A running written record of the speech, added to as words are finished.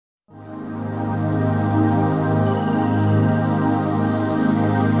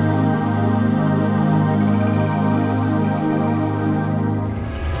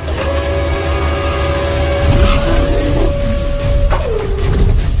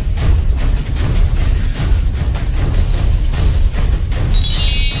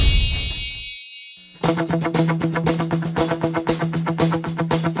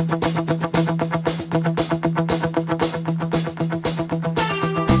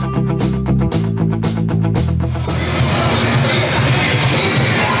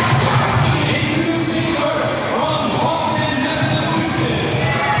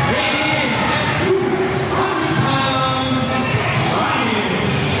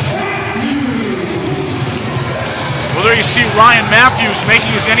There you see Ryan Matthews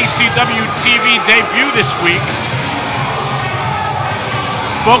making his NECW TV debut this week.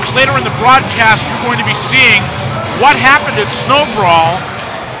 Folks, later in the broadcast, you're going to be seeing what happened at Snow Brawl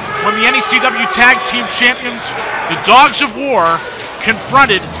when the NECW Tag Team Champions, the Dogs of War,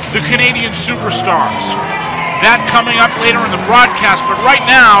 confronted the Canadian Superstars. That coming up later in the broadcast, but right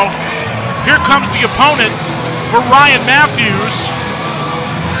now, here comes the opponent for Ryan Matthews.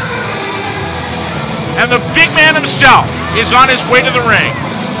 And the big man himself is on his way to the ring.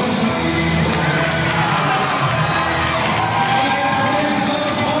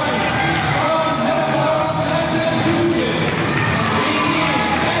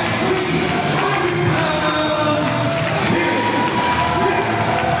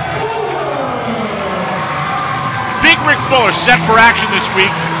 Big Rick Fuller set for action this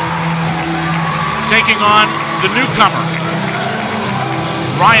week, taking on the newcomer,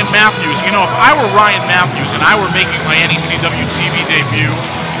 Ryan Matthews. You know, if I were Ryan Matthews and I were making my NECW TV debut,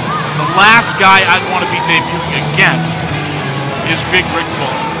 the last guy I'd want to be debuting against is Big Rick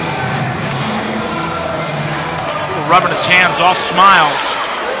Fuller. Rubbing his hands, all smiles.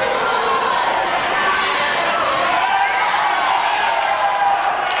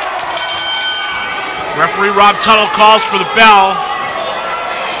 Referee Rob Tuttle calls for the bell.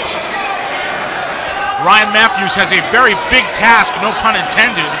 Ryan Matthews has a very big task, no pun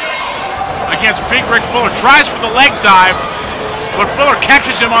intended, against Big Rick Fuller. Tries for the leg dive, but Fuller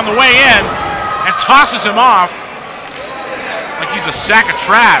catches him on the way in and tosses him off like he's a sack of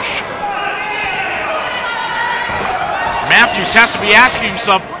trash. Matthews has to be asking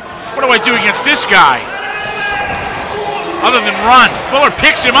himself, what do I do against this guy? Other than run. Fuller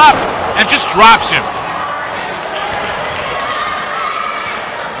picks him up and just drops him.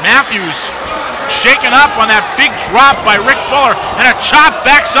 Matthews shaken up on that big drop by Rick Fuller, and a chop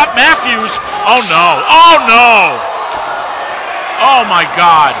backs up Matthews. Oh no, oh no! Oh my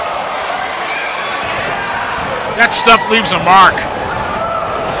God. That stuff leaves a mark.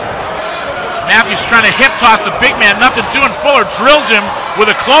 Matthews trying to hip toss the big man, nothing doing. Fuller drills him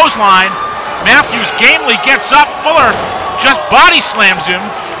with a clothesline. Matthews gamely gets up, Fuller just body slams him.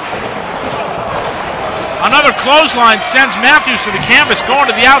 Another clothesline sends Matthews to the canvas,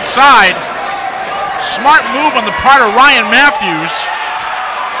 going to the outside. Smart move on the part of Ryan Matthews.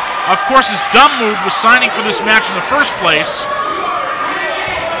 Of course, his dumb move was signing for this match in the first place.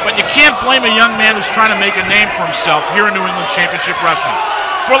 But you can't blame a young man who's trying to make a name for himself here in New England Championship Wrestling.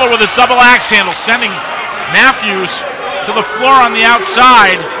 Fuller with a double axe handle, sending Matthews to the floor on the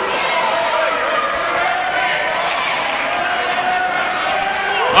outside.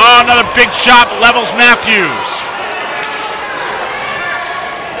 Oh, another big chop levels Matthews.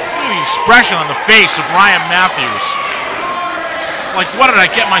 Expression on the face of Ryan Matthews. Like, what did I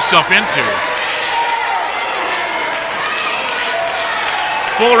get myself into?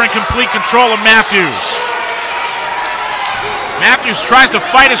 Fuller in complete control of Matthews. Matthews tries to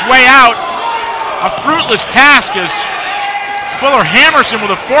fight his way out. A fruitless task as Fuller hammers him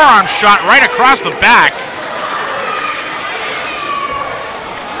with a forearm shot right across the back.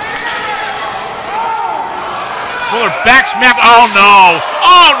 Fuller backs Matthews. Oh no!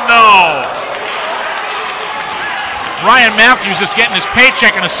 Oh no! Ryan Matthews is getting his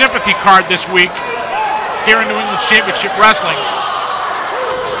paycheck and a sympathy card this week here in New England Championship Wrestling.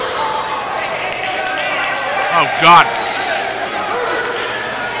 Oh God.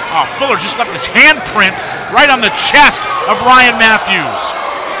 Oh, Fuller just left his handprint right on the chest of Ryan Matthews.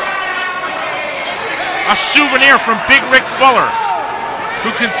 A souvenir from Big Rick Fuller,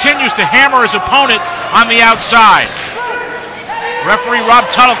 who continues to hammer his opponent on the outside. Referee Rob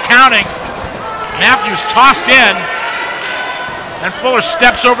Tuttle counting. Matthews tossed in, and Fuller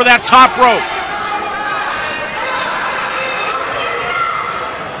steps over that top rope.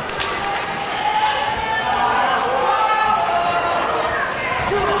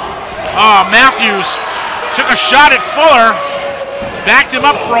 Oh, Matthews took a shot at Fuller, backed him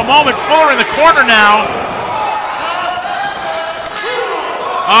up for a moment. Fuller in the corner now.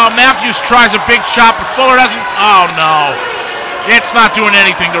 Oh, Matthews tries a big chop, but Fuller doesn't. Oh, no. It's not doing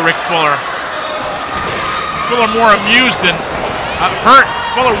anything to Rick Fuller. Fuller more amused than hurt.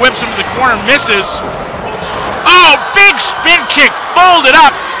 Fuller whips him to the corner, misses. Oh, big spin kick, folded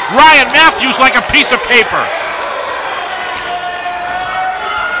up Ryan Matthews like a piece of paper.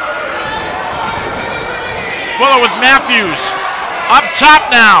 Fuller with Matthews. Up top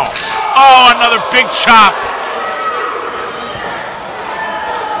now. Oh, another big chop.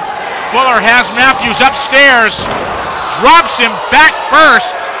 Fuller has Matthews upstairs, drops him back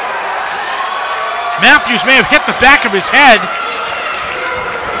first. Matthews may have hit the back of his head.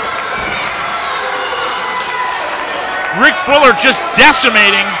 Rick Fuller just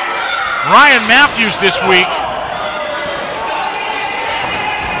decimating Ryan Matthews this week.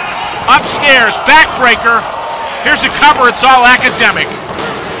 Upstairs, backbreaker. Here's a cover, it's all academic.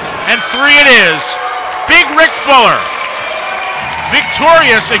 And 3 it is. Big Rick Fuller,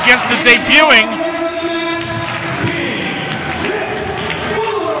 victorious against the debuting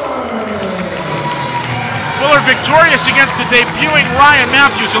Ryan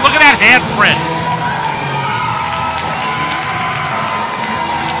Matthews. And look at that handprint.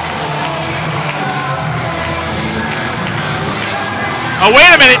 Oh,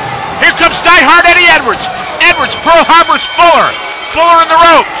 wait a minute. Here comes diehard Eddie Edwards. Edwards, Pearl Harbor's Fuller. Fuller in the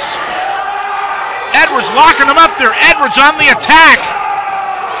ropes. Edwards locking him up there. Edwards on the attack.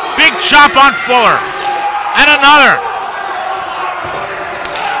 Big chop on Fuller. And another.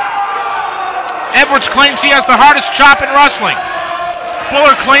 Edwards claims he has the hardest chop in wrestling.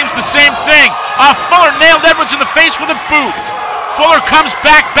 Fuller claims the same thing. Fuller nailed Edwards in the face with a boot. Fuller comes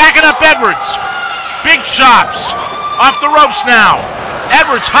back, backing up Edwards. Big chops. Off the ropes now.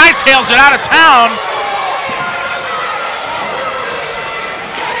 Edwards hightails it out of town.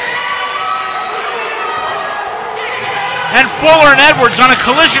 And Fuller and Edwards on a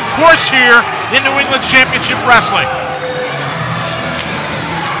collision course here in New England Championship Wrestling.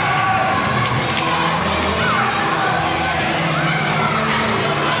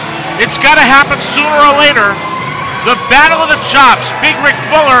 It's got to happen sooner or later. The battle of the chops. Big Rick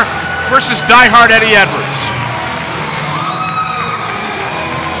Fuller versus diehard Eddie Edwards.